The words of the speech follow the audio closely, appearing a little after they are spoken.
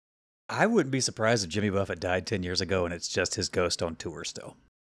I wouldn't be surprised if Jimmy Buffett died 10 years ago and it's just his ghost on tour still.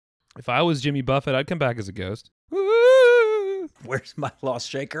 If I was Jimmy Buffett, I'd come back as a ghost. Woo! Where's my lost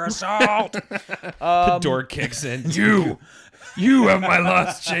shaker of salt? The door kicks in. You have my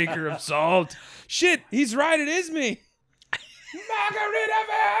lost shaker of salt. Shit, he's right. It is me.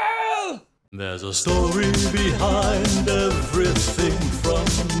 Margaritaville! There's a story behind everything, from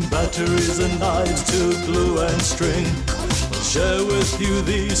batteries and knives to glue and string. We'll share with you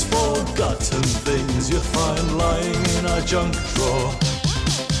these forgotten things you find lying in a junk drawer.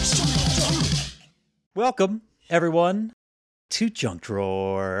 Welcome, everyone, to Junk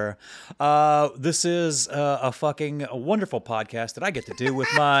Drawer. This is a fucking wonderful podcast that I get to do with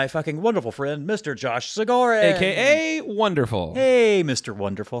my fucking wonderful friend, Mr. Josh Segura. A.K.A. Wonderful. Hey, Mr.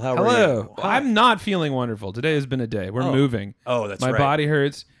 Wonderful. How are you? Hello. I'm not feeling wonderful. Today has been a day. We're moving. Oh, that's my right. My body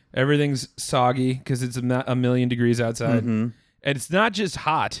hurts. Everything's soggy because it's a million degrees outside. Mm-hmm. And it's not just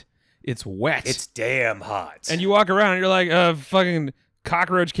hot. It's wet. It's damn hot. And you walk around and you're like, fucking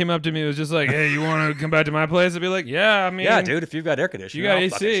cockroach came up to me and was just like, hey, you want to come back to my place? I'd be like, yeah, I mean. Yeah, dude, if you've got air conditioning, you got I'll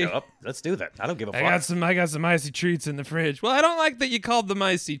AC. fucking show up. Let's do that. I don't give a fuck. I got some icy treats in the fridge. Well, I don't like that you called them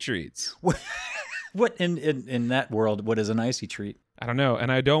icy treats. What in that world, what is an icy treat? I don't know.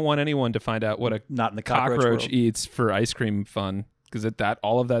 And I don't want anyone to find out what a Not in the cockroach world. eats for ice cream fun, because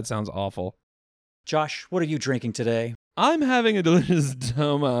all of that sounds awful. Josh, what are you drinking today? I'm having a delicious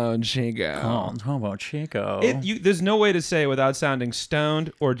Tomo Chico. Oh, Tomo Chico. There's no way to say it without sounding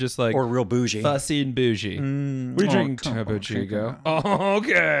stoned or just like or real bougie. Fussy and bougie. What are you drinking? Topo Chico. Oh,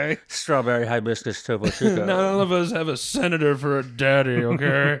 okay. Strawberry hibiscus Topo Chico. None of us have a senator for a daddy,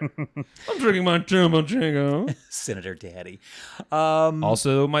 okay? I'm drinking my Topo Chico. Senator Daddy.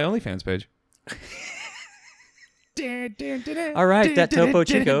 Also, my OnlyFans page. All right, that Topo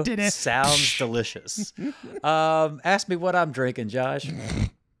Chico sounds delicious. Ask me what I'm drinking, Josh.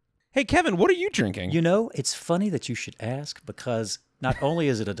 Hey, Kevin, what are you drinking? You know, it's funny that you should ask, because not only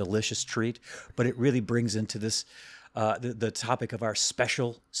is it a delicious treat, but it really brings into this the topic of our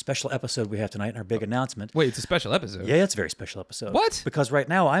special episode we have tonight, our big announcement. Wait, it's a special episode? Yeah, it's a very special episode. What? Because right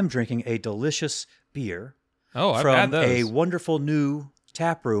now I'm drinking a delicious beer I've from had those. a wonderful new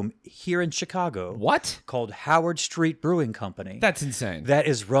tap room here in Chicago. What? Called Howard Street Brewing Company. That's insane. That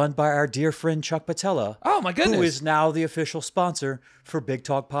is run by our dear friend Chuck Patella. Oh my goodness. Who is now the official sponsor for Big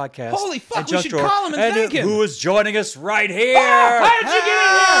Talk Podcast. Holy fuck, and we Junk should Drawer, call him and thank him. Who is joining us right here. How did you get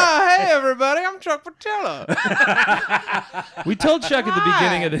in here? Hey everybody, I'm Chuck Patella. We told Chuck at the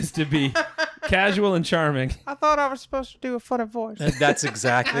beginning of this to be casual and charming. I thought I was supposed to do a funny voice. That's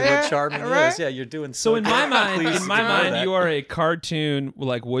exactly what charming right? is. Yeah, you're doing So in my mind, Pleased to know that. you are a cartoon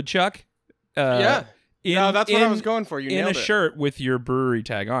like woodchuck. Yeah. No, that's what I was going for. You in nailed a it. shirt with your brewery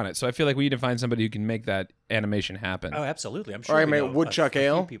tag on it. So I feel like we need to find somebody who can make that animation happen. Oh, absolutely. I'm sure. Or I we made know Woodchuck a few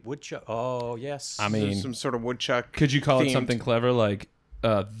Ale. people. Woodchuck. Oh, yes. I mean, Some sort of woodchuck. could you call it themed. something clever like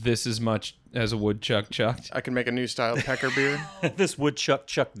this as much as a woodchuck chucked? I can make a new style pecker beer. This woodchuck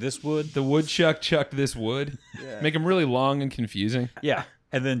chuck this wood. The woodchuck chucked this wood. Yeah. Make them really long and confusing. Yeah.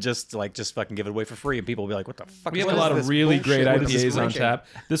 And then just fucking give it away for free, and people will be like, "What the fuck?" We is have a this? lot of This really bullshit? great What is this IPAs on drinking? tap.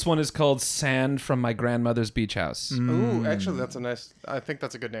 This one is called Sand from My Grandmother's Beach House. Ooh, actually, that's a nice. I think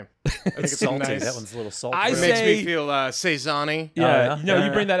that's a good name. I think It's it's salty. nice. That one's a little salty. I It say- makes me feel Cezanne. Yeah, yeah? no, Yeah,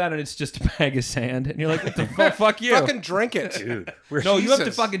 you bring that out and it's just a bag of sand, and you're like, "What the fuck? Fuck you!" Fucking drink it, Dude, No, you have to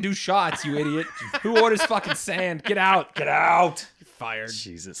Jesus. fucking do shots, you idiot. Who orders fucking sand? Get out. Get out. Fired.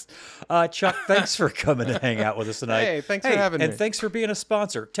 Jesus. Chuck, thanks for coming to hang out with us tonight. Hey, thanks for having me. And thanks for being a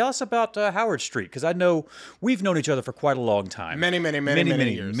sponsor. Tell us about Howard Street, because I know we've known each other for quite a long time. Many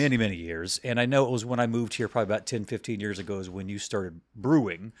years. And I know it was when I moved here probably about 10, 15 years ago is when you started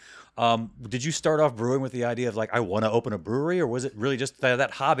brewing. Did you start off brewing with the idea of like, I want to open a brewery, or was it really just that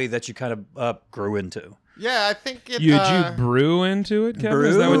hobby that you kind of grew into? Yeah, I think it. You brew into it, Kevin?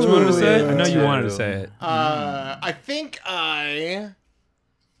 Is that what you wanted to say? I know you wanted to say it. I think I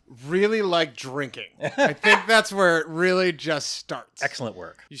really like drinking. I think that's where it really just starts. Excellent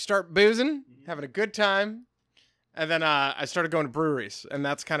work. You start boozing, having a good time, and then I started going to breweries, and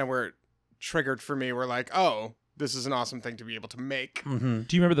that's kind of where it triggered for me. We're like, oh, this is an awesome thing to be able to make. Mm-hmm.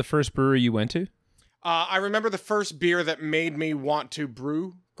 Do you remember the first brewery you went to? I remember the first beer that made me want to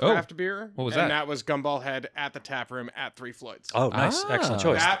brew craft beer. What was and that? that was Gumball Head at the tap room at Three Floyds. Oh, nice. Excellent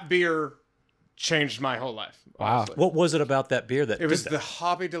choice. That beer changed my whole life. Wow. honestly. What was it about that beer that It was did the that?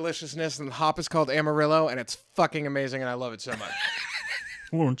 hoppy deliciousness, and the hop is called Amarillo, and it's fucking amazing, and I love it so much.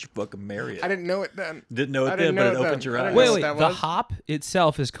 Why don't you fucking marry it? I didn't know it then. Didn't know I it didn't then, but know it it opened then. your I eyes. didn't know Wait, what wait. that The was? hop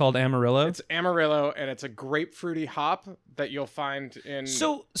itself is called Amarillo. It's Amarillo, and it's a grapefruity hop that you'll find in.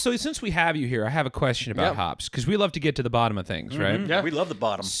 So since we have you here, I have a question about Yeah. hops because we love to get to the bottom of things, right? Yeah. We love the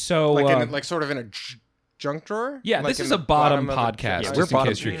bottom. So like sort of in a junk drawer. yeah, Like this in is the a bottom of the- podcast. Yeah, just we're in bottom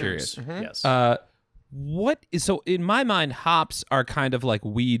case you're feeders. curious. Yes. What is so in my mind, hops are kind of like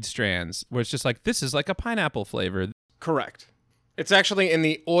weed strands, where it's just like this is like a pineapple flavor. Correct. It's actually in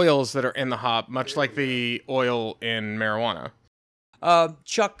the oils that are in the hop, much like the oil in marijuana.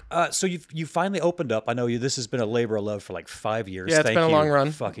 Chuck, so you finally opened up. I know this has been a labor of love for like 5 years. Yeah, it's Thank been a you, long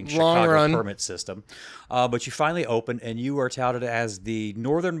run. Fucking Long Chicago run. permit system. But you finally opened, and you are touted as the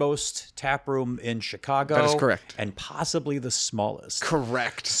northernmost tap room in Chicago. That is correct. And possibly the smallest.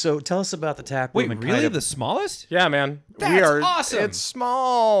 Correct. So tell us about the tap room. Wait, and really? kind of, The smallest? Yeah, man. We That's are awesome. It's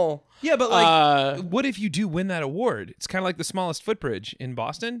small. Yeah, but like, what if you do win that award? It's kind of like the smallest footbridge in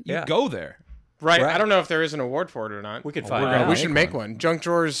Boston. You Yeah. go there. Right. Right. I don't know if there is an award for it or not. we could find gonna out. We should make one. Junk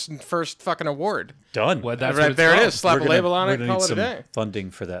Drawer's first fucking award. Done. Well, that's right what it's there it called. is. Slap We're a gonna- label on we're it. gonna Call need it a some day. funding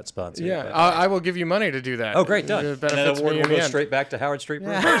for that sponsor. Yeah, but- I will give you money to do that. Oh, great, done. It And that benefits award me will in the go end. straight back to Howard Street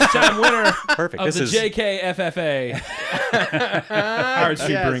Brewery. First-time winner Perfect. of This the is JKFFA, Howard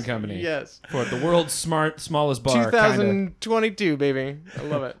Street Yes, Brewing Company. Yes. For the world's smallest bar. Kinda. 2022, baby. I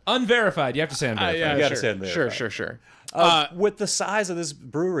love it. Unverified. You have to say unverified. Yeah, You gotta sure. say it Sure, there. sure, sure. with the size of this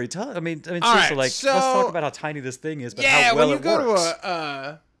brewery, I mean, All seriously, right, like, so- let's talk about how tiny this thing is, but Yeah, how well when you it go works. to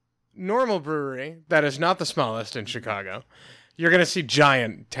a normal brewery that is not the smallest in Chicago, you're gonna see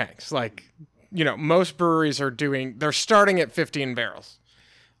giant tanks. Like, most breweries they're starting at 15 barrels.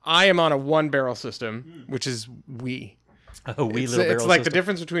 I am on a 1-barrel system, which is wee. a wee It's little barrel like the system.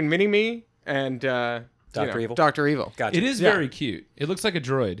 difference between Mini Me and Dr. Evil? Dr. Evil. Gotcha. It is Yeah. very cute. It looks like a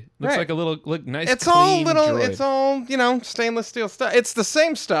droid. Looks Right. like a little nice. It's all clean little. droid. It's all stainless steel stuff. It's the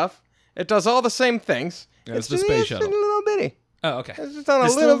same stuff. It does all the same things. Yeah, it's the just, space it's shuttle. a little bitty. Oh, okay. It's just on a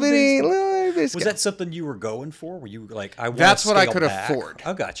This little little bitty, thing- little bitty. Was scale. that something you were going for? Were you like, I want That's to what I scale could back? afford.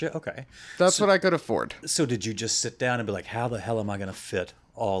 Oh, gotcha. Okay. That's what I could afford. So did you just sit down and be like, how the hell am I going to fit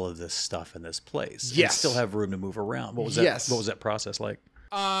all of this stuff in this place? And Yes. still have room to move around. What was that? Yes. What was that process like?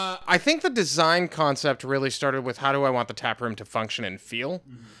 I think the design concept really started with how do I want the tap room to function and feel.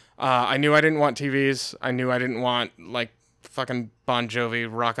 I knew I didn't want TVs. I knew I didn't want like fucking Bon Jovi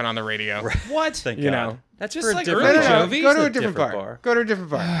rocking on the radio. What? Thank You God. know. That's Just for a like different early No, bar. no, Jovi? go It's to a different bar. Go to a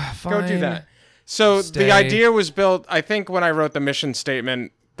different bar. Go do Fine. that. So Stay. the idea was built, I think when I wrote the mission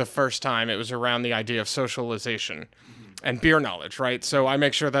statement the first time, it was around the idea of socialization and beer knowledge, right? So I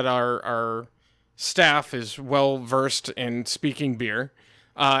make sure that our staff is well versed in speaking beer,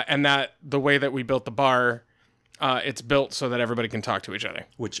 and that the way that we built the bar, it's built so that everybody can talk to each other.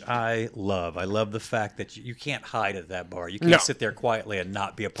 Which I love. I love the fact that you can't hide at that bar. You can't No. sit there quietly and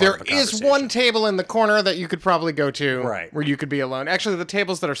not be a part There of a is conversation. one table in the corner that you could probably go to Right. where you could be alone. Actually, the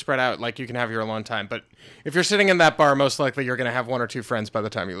tables that are spread out, like you can have your alone time. But if you're sitting in that bar, most likely you're going to have 1 or 2 friends by the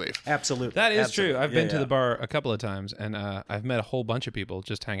time you leave. Absolutely. That is Absolutely. true. I've Yeah, been to yeah. the bar a couple of times, and I've met a whole bunch of people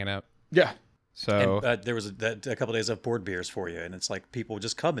just hanging out. Yeah. So And, there was a couple of days of board beers for you, and it's like people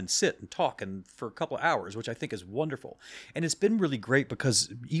just come and sit and talk and for a couple of hours, which I think is wonderful. And it's been really great because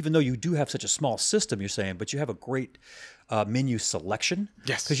even though you do have such a small system, you're saying, but you have a great menu selection.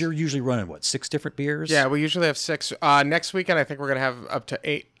 Yes. Because you're usually running, 6 different beers? Yeah, we usually have 6. Next weekend, I think we're going to have up to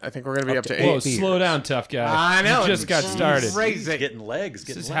 8. I think we're going to be up to 8. whoa, beers. slow down, tough guy. I know. You just got Jeez. started. Crazy. Getting legs.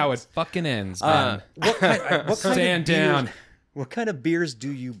 This is how it fucking ends, Uh, man. what kind Stand of beers, down. What kind of beers do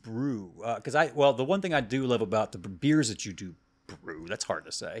you brew? Because the one thing I do love about the beers that you do brew, that's hard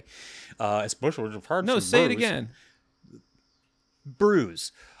to say, especially when it's hard No, to say it brews. again.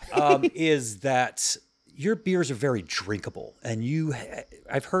 Brews, is that your beers are very drinkable, and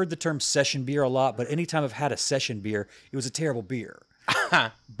I've heard the term session beer a lot, but anytime I've had a session beer, it was a terrible beer.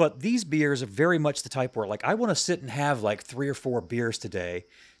 But these beers are very much the type where, like, I want to sit and have like 3 or 4 beers today,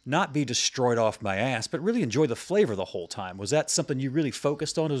 not be destroyed off my ass, but really enjoy the flavor the whole time. Was that something you really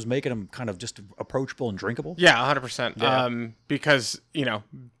focused on? Was making them kind of just approachable and drinkable? Yeah, 100%. Yeah. Because,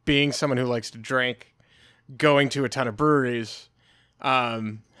 being someone who likes to drink, going to a ton of breweries, there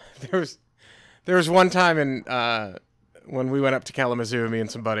was one time when we went up to Kalamazoo, me and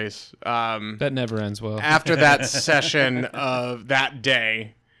some buddies, That never ends well. after that session of that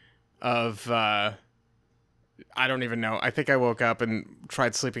day of I don't even know. I think I woke up and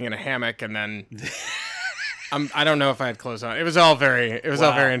tried sleeping in a hammock, and then I don't know if I had clothes on. It was all very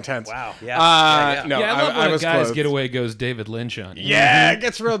intense. Wow. Yeah. No, yeah, I love when I a was guy's clothed. getaway goes David Lynch on you. Yeah, it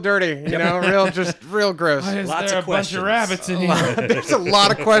gets real dirty. Real gross. Why is Lots there of a bunch of questions. rabbits in here? There's a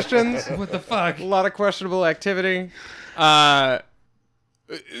lot of questions. What the fuck? A lot of questionable activity.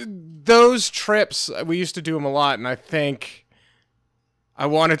 those trips, we used to do them a lot, and I think I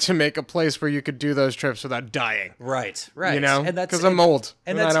wanted to make a place where you could do those trips without dying. Right. You know, because I'm old,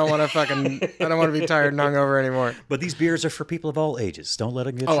 and I don't want to I don't want to be tired and hungover anymore. But these beers are for people of all ages. Don't let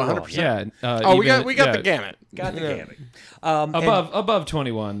them get Oh, you wrong. 100%. Yeah. We got the gamut. Got the gamut. Above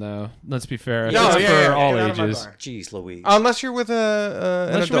 21 though. Let's be fair. No, It's yeah, for all get out of my ages. bar. Jeez Louise. Unless you're with an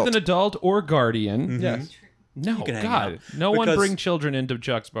Unless you're adult. with an adult or guardian. Yes. No, can hang God, out. no one Because- bring children into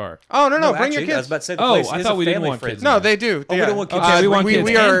Chuck's bar. Oh no, bring actually, your I was kids. about to say the Oh, place I is thought a we didn't family want friendly. kids. No, they do. Oh, we don't want kids. Okay, we want kids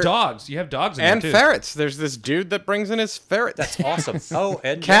we and are dogs. You have dogs in and there too. ferrets. There's this dude that brings in his ferrets. That's awesome. Oh,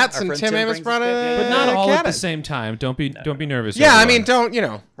 and Cats our and friend Tim Amos brings brought his a- kid. But not all at cat the it. same time. Don't be nervous. Yeah, I everyone. mean,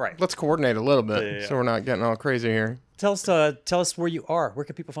 don't Right. Let's coordinate a little bit Yeah. so we're not getting all crazy here. Tell us where you are. Where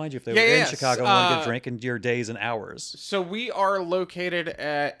can people find you if they Yeah, were in yes. Chicago and want to get a drink in your days and hours? So we are located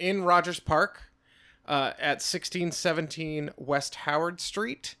in Rogers Park at 1617 West Howard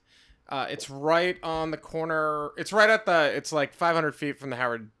Street. It's right on the corner. It's right at it's like 500 feet from the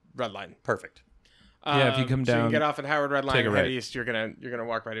Howard Red Line. Perfect. Yeah, if you come so you down, can get off at Howard Red Line take a and head right. east. You're gonna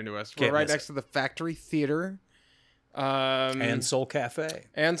walk right into us. Can't We're right miss next to the Factory Theater, And Soul Cafe.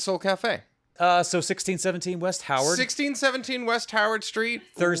 and Soul Cafe. So 1617 West Howard. 1617 West Howard Street.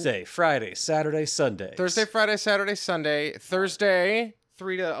 Thursday, Friday, Saturday, Sunday. Thursday, Friday, Saturday, Sunday. Thursday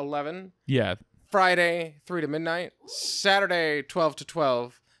 3 to 11. yeah, Friday 3 to midnight. Saturday 12 to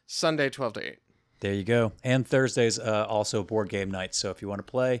 12. Sunday 12 to 8. There you go. And Thursdays also board game nights. So if you want to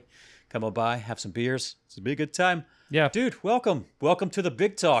play, come on by, have some beers. It's a be a good time. yeah, Dude, welcome. Welcome to the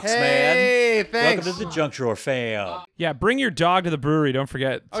Big Talks, man. Hey, thanks. Welcome to the Junk Drawer fam. yeah. Bring your dog to the brewery. Don't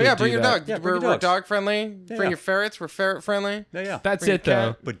forget. Oh to yeah, do bring your that. dog. Yeah, bring we're your dogs. dog friendly. Yeah. Bring your ferrets. We're ferret friendly. Yeah. That's Bring it your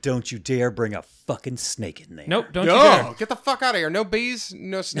though. cat. But don't you dare bring a fucking snake in there. Nope, don't you No, dare. get the fuck out of here. No bees,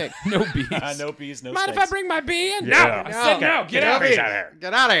 no snake. No bees. No bees, no Mind if snakes. I bring my bee in? Yeah. No, I said no. Get out of here.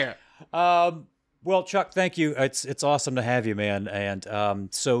 Get out of here. Well, Chuck, thank you. It's awesome to have you, man.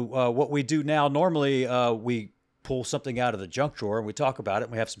 And so what we do now, normally we pull something out of the junk drawer and we talk about it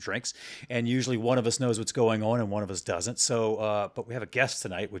and we have some drinks. And usually one of us knows what's going on and one of us doesn't. So, but we have a guest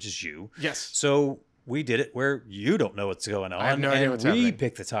tonight, which is you. Yes. So we did it where you don't know what's going on. I have no idea what's we happening.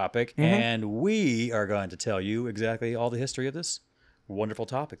 picked the topic and we are going to tell you exactly all the history of this wonderful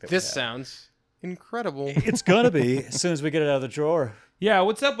topic that This we have. sounds incredible. It's going to be as soon as we get it out of the drawer. Yeah,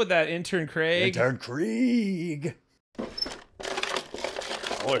 what's up with that intern Craig? Intern Krieg.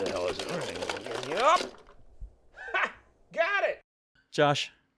 What the hell is it? Got it.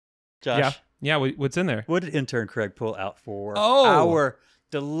 Josh. Yeah. What's in there? What did intern Craig pull out for Oh. our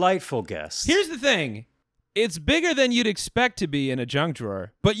delightful guest? Here's the thing. It's bigger than you'd expect to be in a junk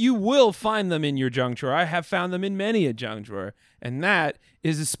drawer, but you will find them in your junk drawer. I have found them in many a junk drawer, and that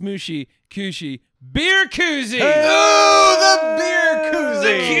is a smooshy, cushy beer koozie. Oh, the beer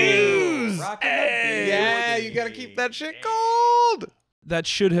koozie. The Coos. Yeah, you gotta keep that shit cold. That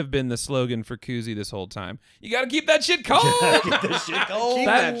should have been the slogan for Koozie this whole time. You got to keep that shit cold. Keep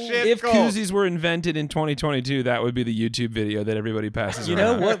that shit If cold. koozies were invented in 2022, that would be the YouTube video that everybody passes You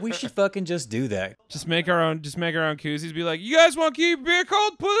know around. what? We should fucking just do that. Just make our own koozies. Be like, you guys want to keep your beer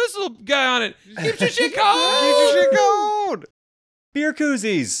cold? Put this little guy on it. Keep your shit cold. Keep your shit cold. Beer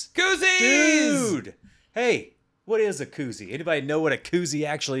koozies. Koozies. Dude. Hey, what is a koozie? Anybody know what a koozie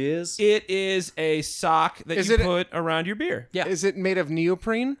actually is? It is a sock that Is you it- put around your beer. Yeah. Is it made of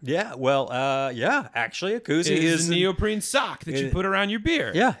neoprene? Yeah, well, yeah, actually a koozie It is is a neoprene sock that you put around your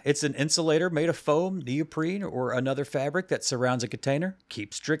beer. Yeah, it's an insulator made of foam, neoprene, or another fabric that surrounds a container,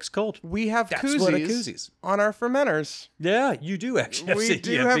 keeps drinks cold. We have That's koozies, what a koozies. on our fermenters. Yeah, you do actually. I've We seen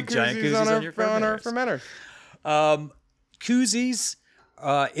do you have big giant koozies koozies on your our fermenters. fermenters. Koozies,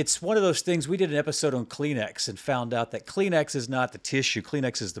 it's one of those things. We did an episode on Kleenex and found out that Kleenex is not the tissue.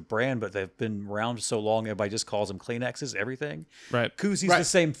 Kleenex is the brand, but they've been around so long, everybody just calls them Kleenexes, everything. Right. Koozie's Right. the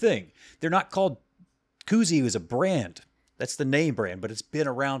same thing. They're not called, Koozie is a brand. That's the name brand, but it's been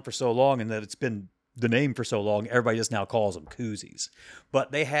around for so long and that it's been the name for so long, everybody just now calls them koozies.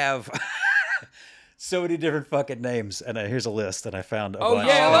 But they have so many different fucking names. And here's a list that I found. Oh, bunch.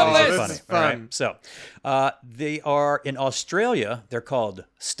 yeah, I love These are lists. funny. This is All right. fun. So they are in Australia. They're called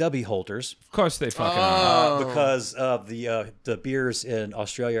stubby holders Of course they fucking are. because of the beers in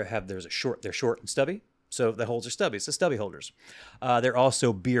Australia they're short and stubby. So the holes are stubby. It's the stubby holders. They're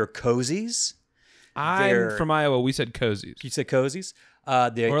also beer cozies. I'm from Iowa. We said cozies. You said cozies? Or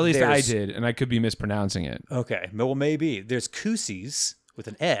at least I there's- did, and I could be mispronouncing it. Okay. Well, maybe. There's Koosies with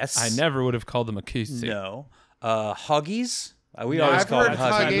an S. I never would have called them a koozie. No. Huggies. We always I've called heard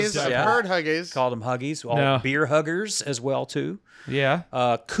them huggies. Huggies. I've Yeah. heard huggies. Called them Huggies. All No. beer huggers as well, too. Yeah.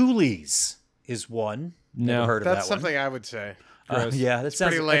 Coolies is one. No. Never heard of That's that one. something I would say. gross. Yeah, that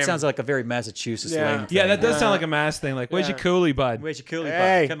pretty lame. sounds like a very Massachusetts Yeah. lame thing. Yeah, that does sound like a mass thing. Like, where's your coolie, bud? Where's your coolie,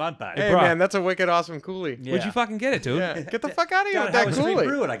 Hey. bud? Come on, bud. Hey, bro. man, that's a wicked awesome coolie. Yeah. Where'd you fucking get it, dude? Yeah. Get the fuck out of here Got with a that Howard Street coolie.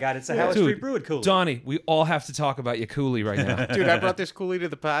 Brewing. I got it. It's a Howard Dude, Street Brewing coolie. Donnie, we all have to talk about your coolie right now. Dude, I brought this coolie to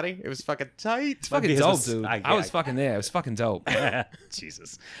the party. It was fucking tight. It's fucking Because dope, it's- dude. I- I was I- fucking there. It was fucking dope.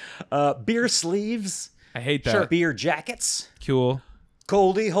 Jesus. Beer sleeves. I hate that. Beer jackets. Cool.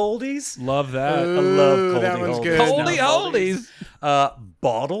 Coldie holdies. Love that. I love Ooh, coldie that one's holdies. good. Coldie No, oldies.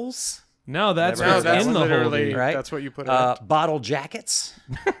 Bottles. No, that's Never what's heard that in the literally holdie. Right. That's what you put in Bottle jackets.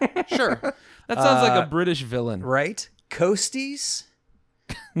 it. Sure. That sounds like a British villain. Right. Coasties.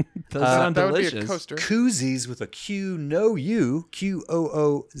 Those sound That would be a delicious. coaster. Koozies with a Q, no U.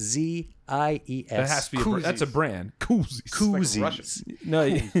 Qoozies. That has to be. That's a brand. Koozies. Koozies. No,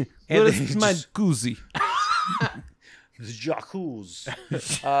 And this then is my just- koozie. Jacuz.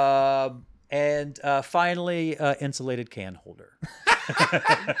 And finally, insulated can holder.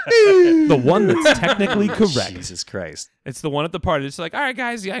 The one that's technically correct. Jesus Christ. It's the one at the party. It's like, all right,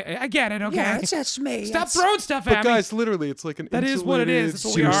 guys, I get it. Okay, that's me. stop throwing stuff at me. literally, it's like an That is what it is. That's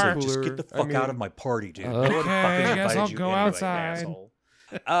what we Seriously, are. just get the fuck out of my party, dude. Okay, Nobody fucking I guess invited I'll you go anyway, outside. asshole.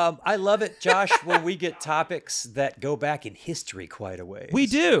 I love it, Josh, when we get topics that go back in history quite a ways. We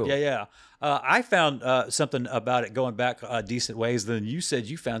do. Yeah. I found something about it going back decent ways. Then you said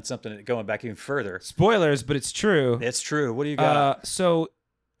you found something going back even further. Spoilers, but it's true. It's true. What do you got? So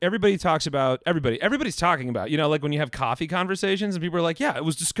everybody's talking about, like when you have coffee conversations and people are like, yeah, it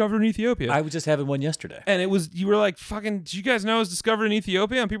was discovered in Ethiopia. I was just having one yesterday. And you were like, fucking, did you guys know it was discovered in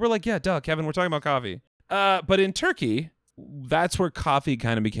Ethiopia? And people were like, yeah, duh, Kevin, we're talking about coffee. But in Turkey, that's where coffee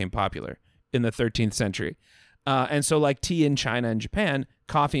kind of became popular in the 13th century. And so like tea in China and Japan,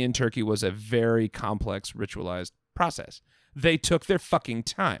 coffee in Turkey was a very complex ritualized process. They took their fucking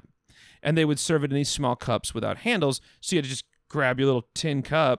time and they would serve it in these small cups without handles. So you had to just grab your little tin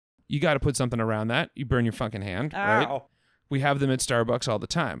cup. You got to put something around that. You burn your fucking hand, right? Ow. We have them at Starbucks all the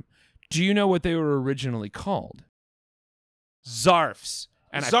time. Do you know what they were originally called? Zarfs.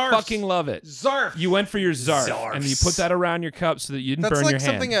 And Zarfs. I fucking love it. Zarf. You went for your zarf, Zarfs. and you put that around your cup so that you didn't That's burn like your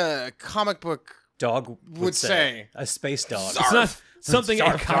hand. something a comic book Dog would say. A space dog. It's not something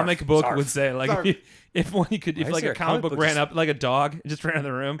Zarf, a comic zarf, book zarf, would say. Like zarf. if Why is there a comic book ran just- up like a dog, and just ran in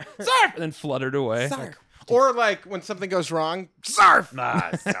the room, zarf, and then fluttered away. Zarf. Or like when something goes wrong, Zarf. Nah,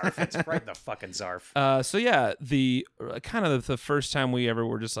 Zarf. It's right in the fucking Zarf. So yeah, the kind of the first time we ever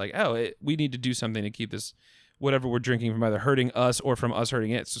were just like, we need to do something to keep this whatever we're drinking from either hurting us or from us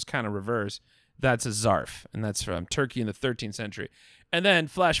hurting it. It's just kind of reverse. That's a zarf, and that's from Turkey in the 13th century. And then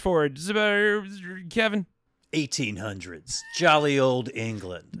flash forward, Kevin. 1800s. Jolly old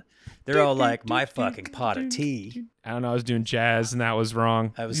England. They're all like, my fucking pot of tea. I don't know. I was doing jazz, and that was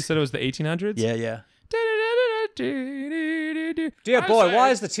wrong. You said it was the 1800s. Yeah. Dear Dear boy, why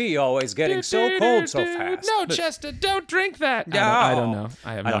is the tea always getting so cold so fast? No, Chester, don't drink that. No. I don't know.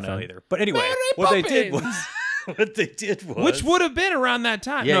 I have I don't nothing. know either. But anyway, Mary what they did Poppins. was... What they did was... Which would have been around that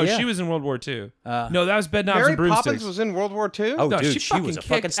time. Yeah, no, yeah. she was in World War II. No, that was Bed Knobs Mary and Broomsticks. Poppins was in World War II? Oh, No, dude, she was a kicked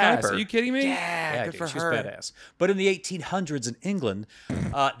fucking ass. sniper. Are you kidding me? Yeah, good dude, for she was her. badass. But in the 1800s in England,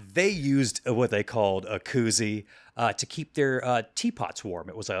 they used what they called a koozie to keep their teapots warm.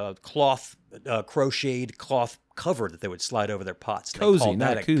 It was a cloth, crocheted cloth cover that they would slide over their pots. They Cozy, called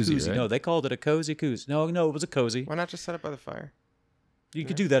not that a koozie, right? No, they called it a cozy koozie. No, it was a cozy. Why not just set it by the fire? You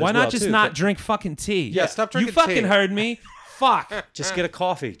could do that Why as well, not just too, not but drink fucking tea? Yeah, stop drinking You fucking tea. heard me. Fuck. Just get a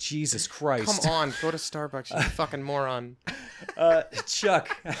coffee. Jesus Christ. Come on, go to Starbucks, you fucking moron.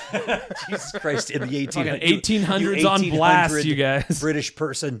 Chuck. Jesus Christ, in the 1800s. Fucking 1800s on blast, you guys. British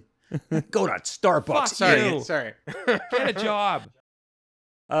person. Go to Starbucks. Fuck you. idiot. Sorry. Get a job.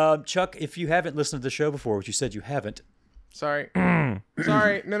 Chuck, if you haven't listened to the show before, which you said you haven't, Sorry.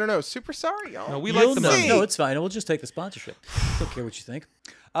 Sorry. No. Super sorry, y'all. No, we you'll like the know. money. No, it's fine. We'll just take the sponsorship. Don't care what you think.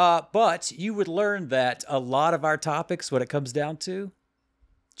 But you would learn that a lot of our topics, when it comes down to,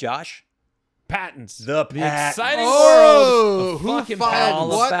 Josh, Patents. the exciting Oh, world of who fucking filed patents. all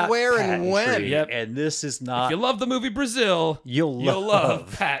what, about where, and when? patentry. Yep. And this is If not. you love the movie Brazil, You'll you'll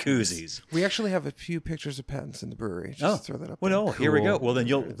love patents. koozies. We actually have a few pictures of patents in the brewery. Just throw that up Well, there. no, here we go. Cool. Well, then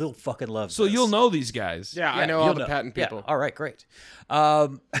you'll fucking love So this. you'll know these guys. Yeah, I know all you'll the patent Yeah, people. all right, great.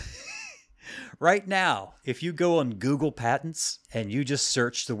 Right now, if you go on Google Patents and you just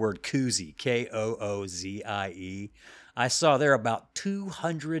search the word Koozie, Koozie, I saw there are about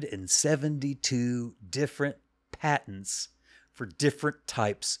 272 different patents for different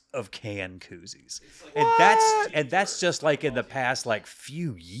types of can koozies. And that's just like in the past like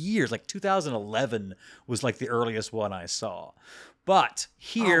few years. Like 2011 was like the earliest one I saw. But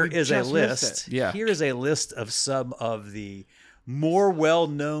here we is a just missed list. it. Yeah. Here is a list of some of the more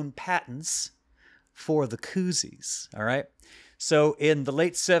well-known patents for the koozies. All right. So in the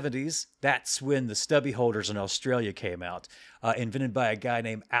late 70s, that's when the stubby holders in Australia came out, invented by a guy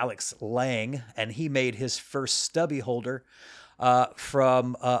named Alex Lang, and he made his first stubby holder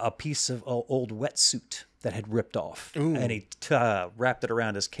from a piece of old wetsuit that had ripped off. Ooh. And he wrapped it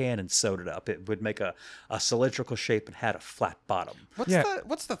around his can and sewed it up. It would make a cylindrical shape and had a flat bottom.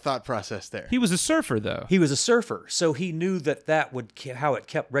 What's the thought process there? He was a surfer, though. He was a surfer, so he knew that would how it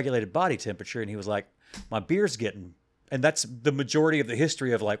kept regulated body temperature, and he was like, my beer's getting... And that's the majority of the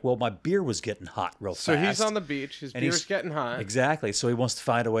history of like, well, my beer was getting hot real fast. So he's on the beach. His beer's getting hot. Exactly. So he wants to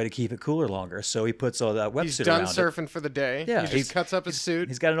find a way to keep it cooler longer. So he puts all that wetsuit around it. He's done surfing for the day. Yeah. He just cuts up his suit.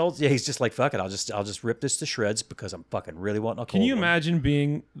 He's got an old... Yeah, he's just like, fuck it. I'll just rip this to shreds because I'm fucking really wanting a cold Can you one. imagine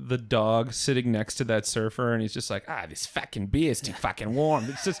being the dog sitting next to that surfer and he's just like, this fucking beer's too fucking warm.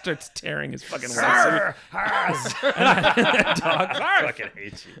 It just starts tearing his fucking wetsuit. Dog, I fucking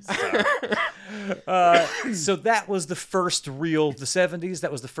hate you. So that was the first real... The 70s,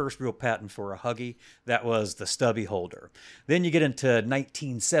 that was the first real patent for a Huggy. That was the stubby holder. Then you get into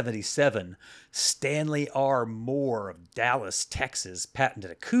 1977. Stanley R. Moore of Dallas, Texas, patented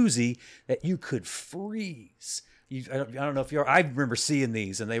a koozie that you could freeze. I don't know if you're... I remember seeing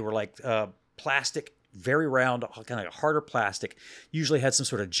these, and they were like plastic, very round, kind of harder plastic. Usually had some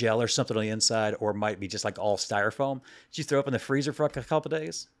sort of gel or something on the inside, or might be just like all styrofoam. Did you throw up in the freezer for a couple of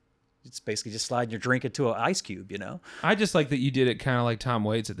days? It's basically just sliding your drink into an ice cube, you know? I just like that you did it kind of like Tom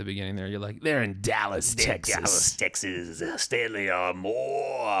Waits at the beginning there. You're like, they're in Dallas, Texas. Dallas, Texas. Stanley R.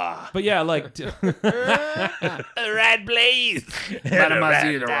 Moore. But yeah, like... Red Blaze. But I must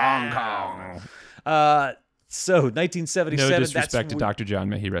do the wrong call. So 1977. No disrespect to Dr. John.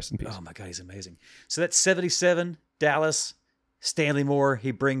 May he rest in peace. Oh my God, he's amazing. So that's 77, Dallas, Stanley Moore.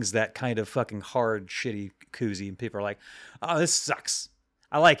 He brings that kind of fucking hard, shitty koozie, and people are like, oh, this sucks.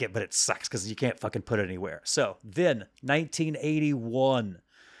 I like it, but it sucks because you can't fucking put it anywhere. So then, 1981,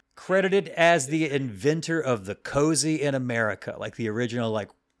 credited as the inventor of the cozy in America, like the original, like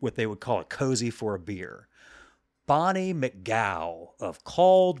what they would call a cozy for a beer, Bonnie McGow of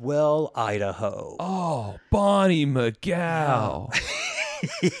Caldwell, Idaho. Oh, Bonnie McGow.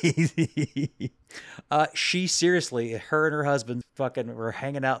 She seriously, her and her husband fucking were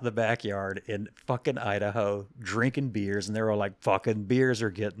hanging out in the backyard in fucking Idaho, drinking beers, and they were like, fucking beers are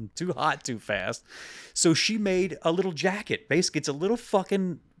getting too hot too fast. So she made a little jacket. Basically, it's a little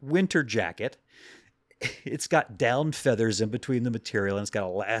fucking winter jacket. It's got down feathers in between the material, and it's got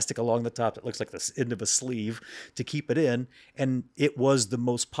elastic along the top that looks like the end of a sleeve to keep it in. And it was the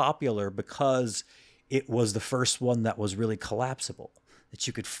most popular because it was the first one that was really collapsible, that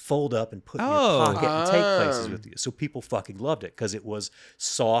you could fold up and put in your pocket and take places with you. So people fucking loved it because it was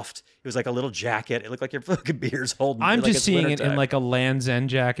soft. It was like a little jacket. It looked like your fucking beer's holding. I'm like just seeing it in like a Land's End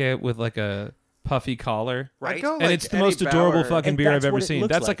jacket with like a puffy collar. Right. And it's the most adorable fucking beer I've ever seen.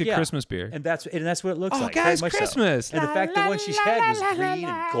 That's like a Christmas beer. And that's what it looks like. Oh, guys, very much Christmas. So. And the fact that one she had was green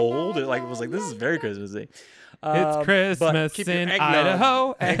and gold. It was like, this is very Christmassy. It's Christmas in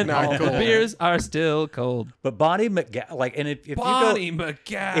Idaho, and all the beers are still cold. But Bonnie McGow, like, and if Bonnie you go,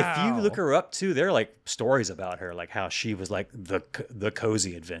 McGow, if you look her up too, there are like stories about her, like how she was like the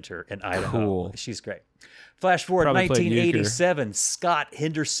cozy inventor in Idaho. Cool. She's great. Flash forward, Probably played 1987, Scott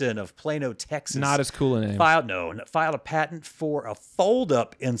Henderson of Plano, Texas. Not as cool a name. Filed a patent for a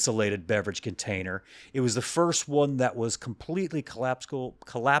fold-up insulated beverage container. It was the first one that was completely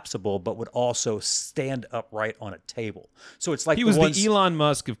collapsible, but would also stand upright on a table. So it's like he was the Elon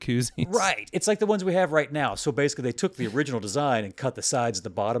Musk of koozies. Right. It's like the ones we have right now. So basically, they took the original design and cut the sides at the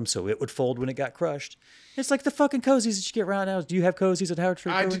bottom so it would fold when it got crushed. It's like the fucking cozies that you get around now. Do you have cozies at Howard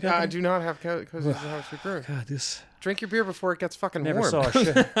Street Brewing? I do not have cozies at Howard Street Brewing. God, this... Drink your beer before it gets fucking Never warm. saw a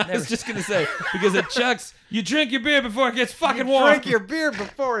shit. I was just gonna say, because at Chuck's, you drink your beer before it gets fucking warm. Drink your beer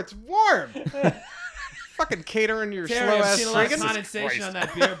before it's warm. Fucking catering your Terry, slow I've ass seen a lot of drinking. condensation on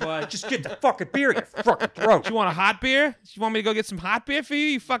that beer, bud. Just get the fucking beer in your fucking throat. You want a hot beer? You want me to go get some hot beer for you,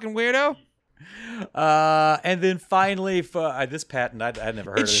 you fucking weirdo? And then finally, for this patent, I'd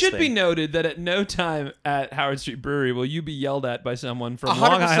never heard of It this should be thing. noted that at no time at Howard Street Brewery will you be yelled at by someone from 100%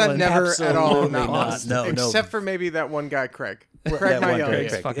 Long Island. never at all. Absolutely Not not. once. No, Except for maybe that one guy, Craig. That Craig, my one young. Craig,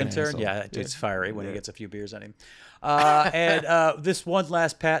 He's fucking intern, asshole. yeah, it's fiery when he gets a few beers on him. And this one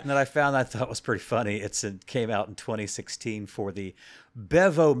last patent that I found I thought was pretty funny. It came out in 2016 for the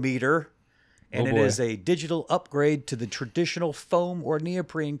Bevometer, and it is a digital upgrade to the traditional foam or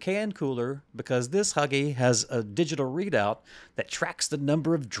neoprene can cooler because this Huggy has a digital readout that tracks the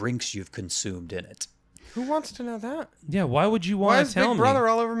number of drinks you've consumed in it. Who wants to know that? Yeah, why would you Why want is to tell Big me? Brother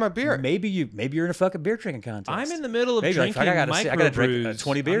all over my beer? Maybe you're in a fucking beer drinking contest. I'm in the middle of Maybe like, drinking I gotta drink microbrews.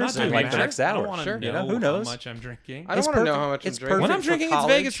 20 I'm beers not in doing like the that. next I don't hour. want to Sure, know who knows? how much I'm drinking. I don't It's want to know perfect. how much It's I'm drinking. When I'm perfect drinking, for it's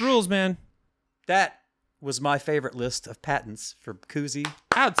college. Vegas rules, man. That was my favorite list of patents for Koozie.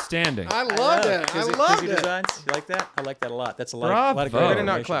 Outstanding. I loved it. I Koozie, loved Koozie it. designs. You like that? I like that a lot. That's a lot of Bravo. great Way to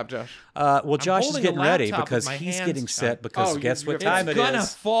not information. clap, Josh. Well, Josh is holding a getting ready laptop with because my he's hands getting set up. because Oh, guess you what have time It's it gonna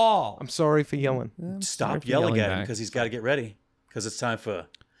is. fall. I'm sorry for yelling. Stop yelling at him because he's got to get ready because it's time for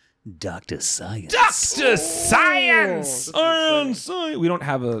Dr. Science. Dr. Science! that's Iron Science! We don't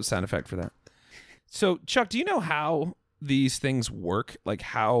have a sound effect for that. So, Chuck, do you know how these things work? Like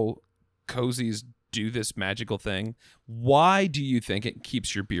how cozies do this magical thing? Why do you think it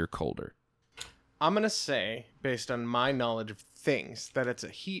keeps your beer colder? I'm going to say, based on my knowledge of things, that it's a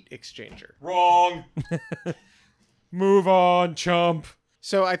heat exchanger. Wrong. Move on, chump.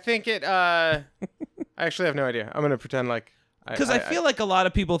 So I think it, I actually have no idea. I'm going to pretend like. Because I feel like a lot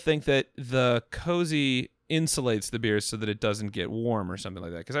of people think that the cozy insulates the beer so that it doesn't get warm or something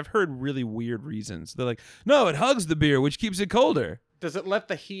like that. Because I've heard really weird reasons. They're like, no, it hugs the beer, which keeps it colder. Does it let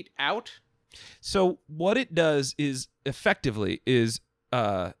the heat out? So what it does is effectively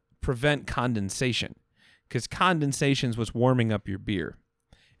prevent condensation, because condensation is what's warming up your beer,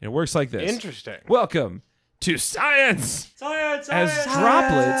 and it works like this. Interesting. Welcome to science. Science! As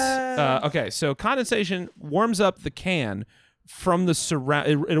droplets. Okay, so condensation warms up the can from the surround.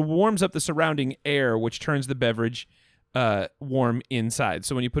 It warms up the surrounding air, which turns the beverage warm inside.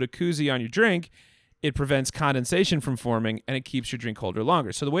 So when you put a koozie on your drink, it prevents condensation from forming, and it keeps your drink colder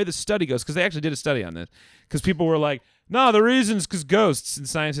longer. So the way the study goes, because they actually did a study on this, because people were like, no, the reason's because ghosts, and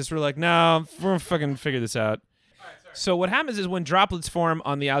scientists were like, no, we're gonna fucking figure this out. So what happens is when droplets form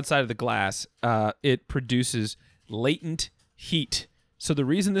on the outside of the glass, it produces latent heat. So the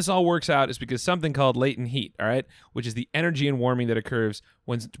reason this all works out is because something called latent heat, all right, which is the energy and warming that occurs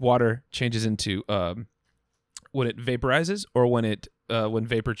when water changes into when it vaporizes or when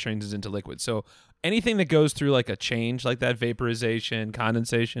vapor changes into liquid. So anything that goes through like a change like that, vaporization,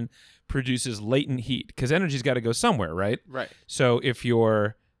 condensation, produces latent heat because energy's got to go somewhere, right? Right. So if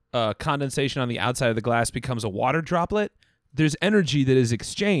your condensation on the outside of the glass becomes a water droplet, there's energy that is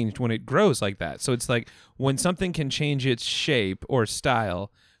exchanged when it grows like that. So it's like when something can change its shape or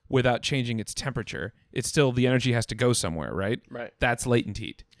style without changing its temperature, it's still the energy has to go somewhere, right? Right. That's latent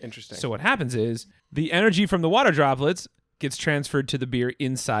heat. Interesting. So what happens is the energy from the water droplets gets transferred to the beer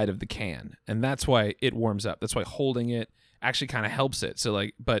inside of the can, and that's why it warms up. That's why holding it actually kind of helps it. So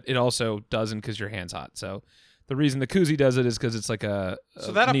like, but it also doesn't because your hand's hot. So the reason the koozie does it is because it's like a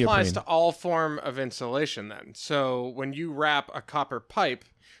So that applies neoprene. to all form of insulation then. So when you wrap a copper pipe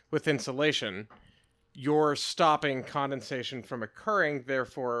with insulation, you're stopping condensation from occurring,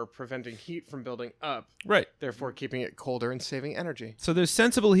 therefore preventing heat from building up, right. therefore keeping it colder and saving energy. So there's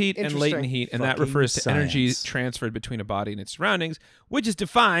sensible heat and Interesting. latent heat, and that Fucking refers to energy science. transferred between a body and its surroundings, which is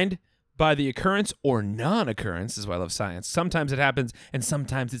defined by the occurrence or non-occurrence. This is why I love science. Sometimes it happens, and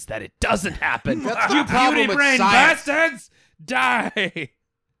sometimes it's that it doesn't happen. That's You the problem beauty with brain science. bastards! Die!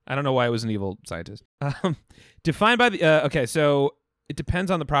 I don't know why I was an evil scientist. Defined by the... okay, so it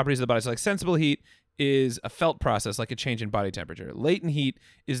depends on the properties of the body. So like sensible heat is a felt process, like a change in body temperature. Latent heat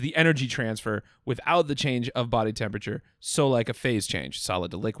is the energy transfer without the change of body temperature, so like a phase change, solid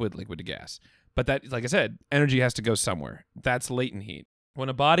to liquid, liquid to gas. But that, like I said, energy has to go somewhere. That's latent heat. When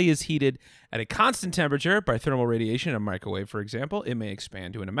a body is heated at a constant temperature by thermal radiation in a microwave, for example, it may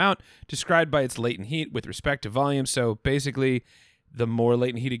expand to an amount described by its latent heat with respect to volume. So basically, the more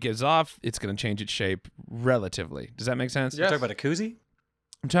latent heat it gives off, it's going to change its shape relatively. Does that make sense? You talking about a koozie?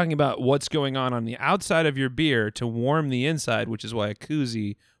 I'm talking about what's going on the outside of your beer to warm the inside, which is why a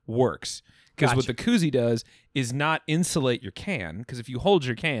koozie works. Because what the koozie does is not insulate your can, because if you hold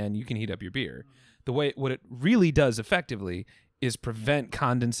your can, you can heat up your beer. What it really does effectively is prevent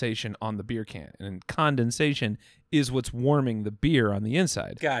condensation on the beer can. And condensation is what's warming the beer on the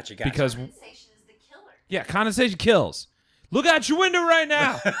inside. Gotcha. Because, Condensation is the killer. yeah, condensation kills. Look out your window right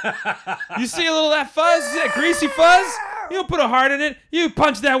now. You see a little of that fuzz? See that greasy fuzz? You don't put a heart in it. You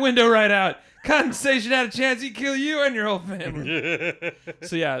punch that window right out. Condensation had a chance he'd kill you and your whole family.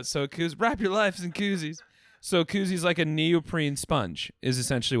 So wrap your lives in koozies. So koozie's like a neoprene sponge is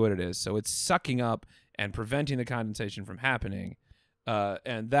essentially what it is. So it's sucking up and preventing the condensation from happening.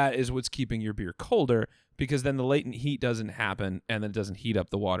 And that is what's keeping your beer colder, because then the latent heat doesn't happen and then it doesn't heat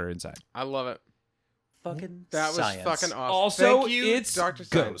up the water inside. I love it. Fucking That was science. fucking awesome. Also, Thank you, it's Dr. Science.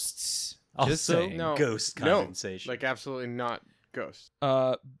 ghosts. Just Also, saying. No. ghost condensation. No, like absolutely not ghosts.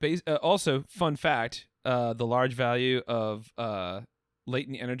 Also, fun fact: the large value of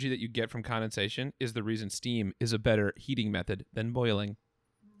latent energy that you get from condensation is the reason steam is a better heating method than boiling.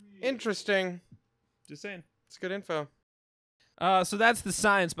 Interesting. Just saying. It's good info. So that's the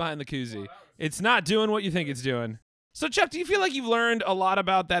science behind the koozie. It's not doing what you think it's doing. So Chuck, do you feel like you've learned a lot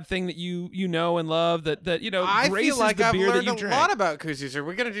about that thing that you know and love that I graces feel like the I've beer that learned you a drank? lot about koozies. Are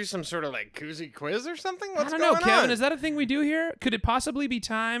we gonna do some sort of like koozie quiz or something? I What's don't know, going Kevin. on? Is that a thing we do here? Could it possibly be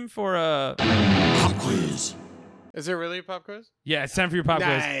time for a? Pop quiz. Is there really a pop quiz? Yeah, it's time for your pop quiz.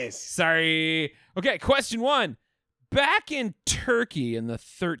 Nice. Sorry. Okay, question 1. Back in Turkey in the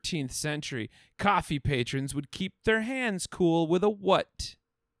 13th century, coffee patrons would keep their hands cool with a what?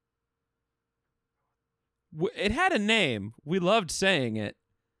 It had a name. We loved saying it.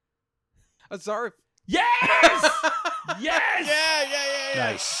 Sorry. Yes! Yes!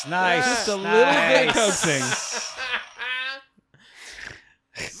 Yeah. Nice. Just a little bit of coaxing.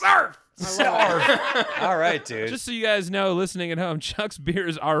 Zarf. All right, dude. Just so you guys know, listening at home, Chuck's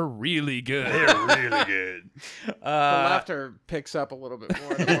beers are really good. They're really good. The laughter picks up a little bit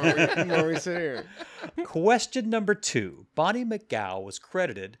more the more we sit here. Question number 2. Bonnie McGow was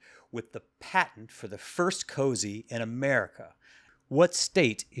credited with the patent for the first cozy in America. What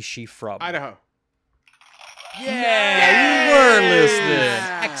state is she from? Idaho. Yeah, you were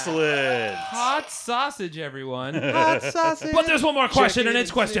listening. Excellent. Hot sausage, everyone. Hot sausage. But there's one more question, and it's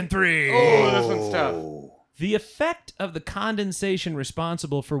question 3. Oh, this one's tough. The effect of the condensation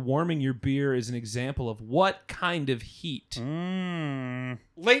responsible for warming your beer is an example of what kind of heat?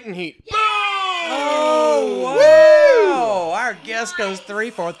 Latent heat. Oh, wow. Our guest goes 3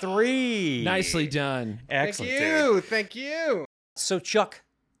 for 3. Nicely done. Excellent, dude. Thank you. So, Chuck,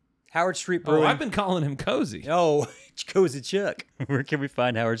 Howard Street Oh, Brewing. I've been calling him Cozy. Oh, Cozy Chuck. Where can we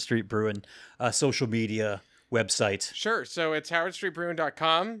find Howard Street Brewing? Social media, website. Sure. So it's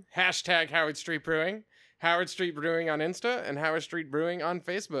howardstreetbrewing.com, #Howard Street Brewing, Howard Street Brewing on Insta, and Howard Street Brewing on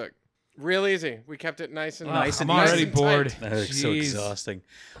Facebook. Real easy. We kept it nice and Nice I'm and already easy. bored. That's so Jeez. exhausting.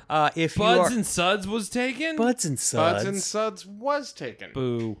 If you Buds are, and Suds was taken? Buds and Suds. Buds and Suds was taken.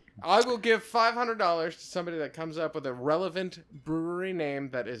 Boo. I will give $500 to somebody that comes up with a relevant brewery name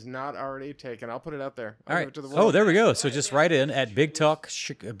that is not already taken. I'll put it out there. I'll All give right. it to the Oh, world. there we go. So just write in at Big Talk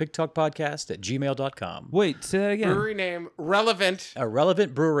Podcast at gmail.com. Wait, say that again. Brewery name relevant. A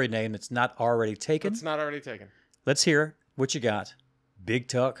relevant brewery name that's not already taken. It's not already taken. Let's hear what you got. Big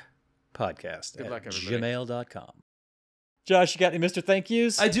Talk Podcast Good at luck, everybody. gmail.com. Josh, you got any Mr. Thank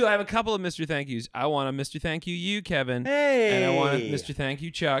Yous? I do. I have a couple of Mr. Thank Yous. I want a Mr. Thank You, Kevin. Hey. And I want a Mr. Thank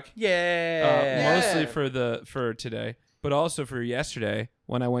You, Chuck. Yeah. Mostly for today, but also for yesterday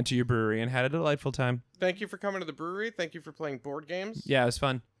when I went to your brewery and had a delightful time. Thank you for coming to the brewery. Thank you for playing board games. Yeah, it was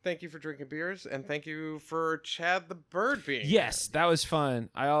fun. Thank you for drinking beers. And thank you for Chad the Bird being Yes, that was fun.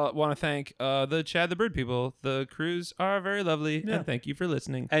 I want to thank the Chad the Bird people. The crews are very lovely, and thank you for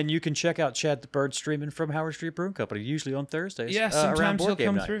listening. And you can check out Chad the Bird streaming from Howard Street Brewing Company, usually on Thursdays. Yeah, around sometimes board he'll game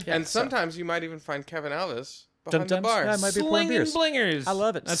come night. through. Yeah, And so- sometimes you might even find Kevin Alvis behind Sometimes, the bar. yeah, I might be pouring Slinging beers. blingers. I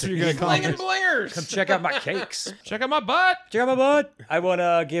love it. That's what you're going to call Blingin' it. blingers. Come check out my cakes. Check out my butt. Check out my butt. I want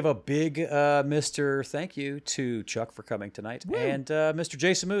to give a big Mr. Thank you to Chuck for coming tonight, and Mr.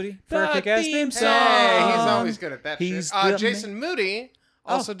 Jason Moody for a The kick-ass theme theme song. song. Hey, he's always good at that He's shit. the Jason Moody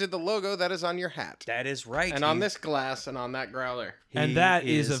also did the logo that is on your hat. That is right. And on this glass and on that growler. And that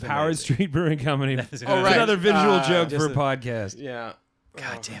is of Howard amazing. Street Brewing Company. is It's amazing. right. another visual joke just for a podcast. Yeah.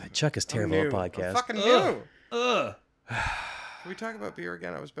 God damn it, Chuck is terrible New. at I'm podcasts. fucking new. Ugh. Can we talk about beer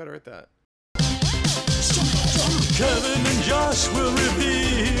again? I was better at that. Kevin and Josh will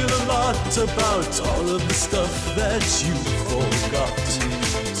reveal a lot about all of the stuff that you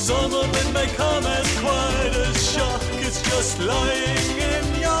forgot. Some of it may come as quite a shock. It's just lying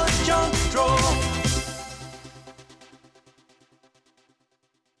in your junk drawer.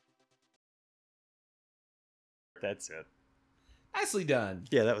 That's it. Nicely done.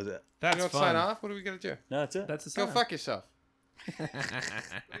 Yeah, that was it. That's You don't fun. sign off? What do we got to do? No, that's it. That's a Go sign. fuck yourself. What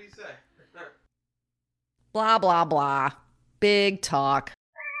do you say? Blah, blah, blah. Big talk.